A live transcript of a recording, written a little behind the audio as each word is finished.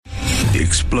The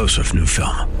explosive new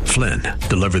film, Flynn,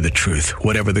 Deliver the Truth,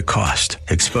 Whatever the Cost,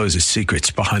 exposes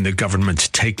secrets behind the government's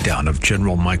takedown of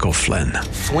General Michael Flynn.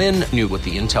 Flynn knew what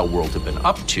the intel world had been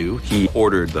up to. He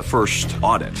ordered the first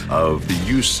audit of the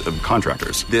use of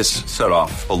contractors. This set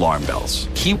off alarm bells.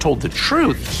 He told the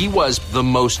truth. He was the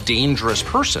most dangerous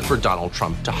person for Donald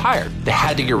Trump to hire. They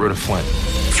had to get rid of Flynn.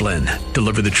 Flynn,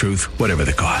 Deliver the Truth, Whatever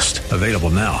the Cost. Available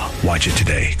now. Watch it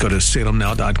today. Go to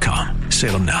salemnow.com.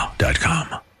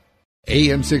 salemnow.com.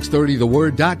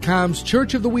 AM630TheWord.com's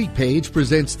Church of the Week page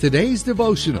presents today's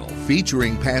devotional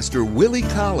featuring Pastor Willie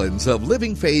Collins of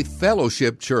Living Faith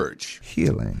Fellowship Church.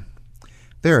 Healing.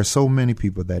 There are so many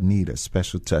people that need a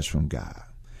special touch from God.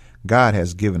 God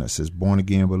has given us as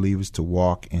born-again believers to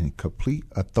walk in complete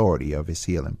authority of His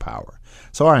healing power.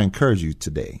 So I encourage you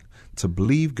today to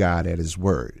believe God at His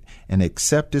word and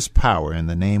accept His power in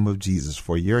the name of Jesus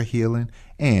for your healing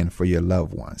and for your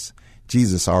loved ones.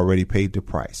 Jesus already paid the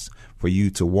price for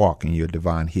you to walk in your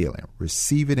divine healing.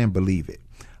 Receive it and believe it.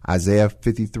 Isaiah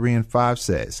 53:5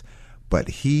 says, "But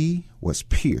He was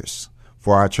pierced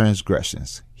for our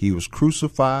transgressions. He was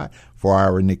crucified for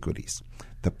our iniquities.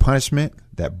 The punishment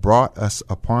that brought us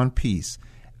upon peace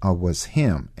was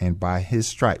Him, and by His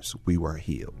stripes we were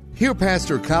healed." Hear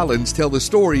Pastor Collins tell the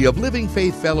story of Living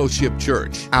Faith Fellowship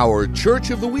Church, our Church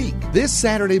of the Week, this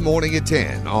Saturday morning at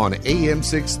 10 on AM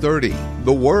 630,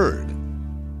 The Word.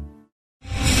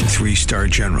 Three-star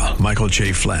General Michael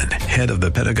J. Flynn, head of the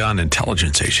Pentagon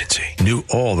Intelligence Agency, knew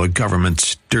all the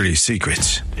government's dirty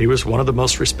secrets. He was one of the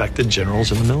most respected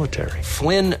generals in the military.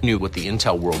 Flynn knew what the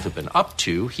intel world had been up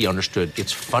to. He understood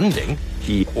its funding.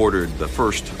 He ordered the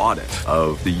first audit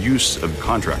of the use of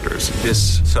contractors.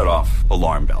 This set off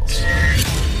alarm bells.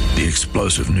 The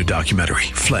explosive new documentary,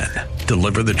 Flynn,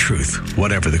 Deliver the Truth,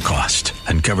 Whatever the Cost,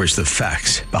 uncovers the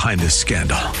facts behind this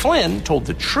scandal. Flynn told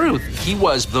the truth. He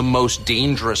was the most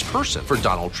dangerous person for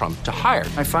Donald Trump to hire.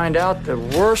 I find out the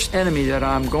worst enemy that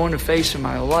I'm going to face in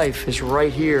my life is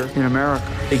right here in America.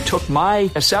 They took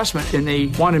my assessment and they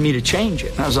wanted me to change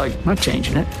it. And I was like, I'm not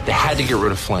changing it. They had to get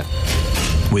rid of Flynn.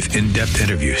 With in-depth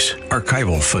interviews,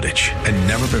 archival footage, and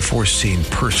never-before-seen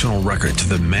personal records of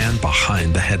the man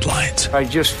behind the headlines. I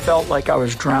just felt like I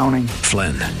was drowning.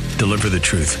 Flynn, Deliver the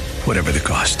Truth, Whatever the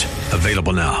Cost.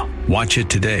 Available now. Watch it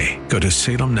today. Go to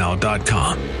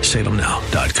salemnow.com.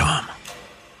 salemnow.com.